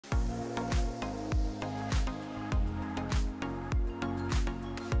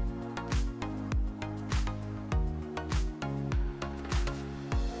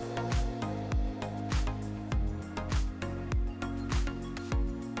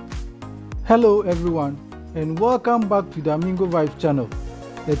Hello everyone, and welcome back to the AmigoVibez channel,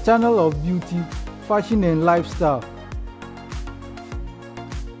 the channel of beauty, fashion and lifestyle.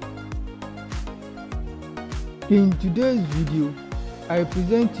 In today's video, I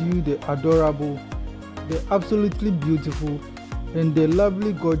present to you the adorable, the absolutely beautiful and the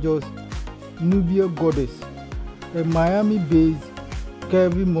lovely gorgeous Nubian Goddess, a Miami-based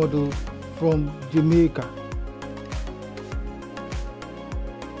curvy model from Jamaica.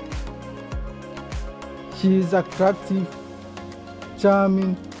 She is attractive,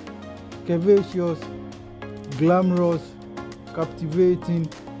 charming, curvaceous, glamorous, captivating,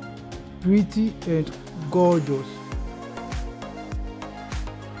 pretty and gorgeous.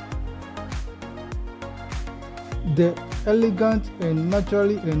 The elegant and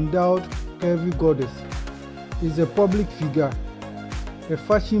naturally endowed curvy goddess is a public figure, a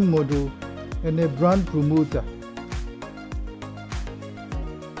fashion model, and a brand promoter.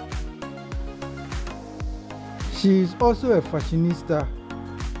 She is also a fashionista,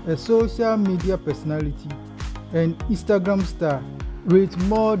 a social media personality, and Instagram star with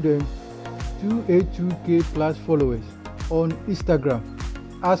more than 282k plus followers on Instagram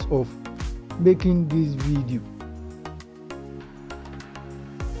as of making this video.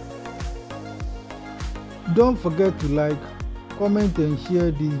 Don't forget to like, comment and share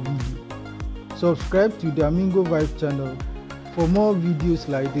this video. Subscribe to the AmigoVibez channel for more videos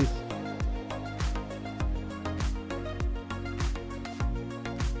like this.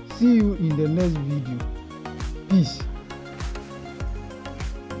 See you in the next video. Peace.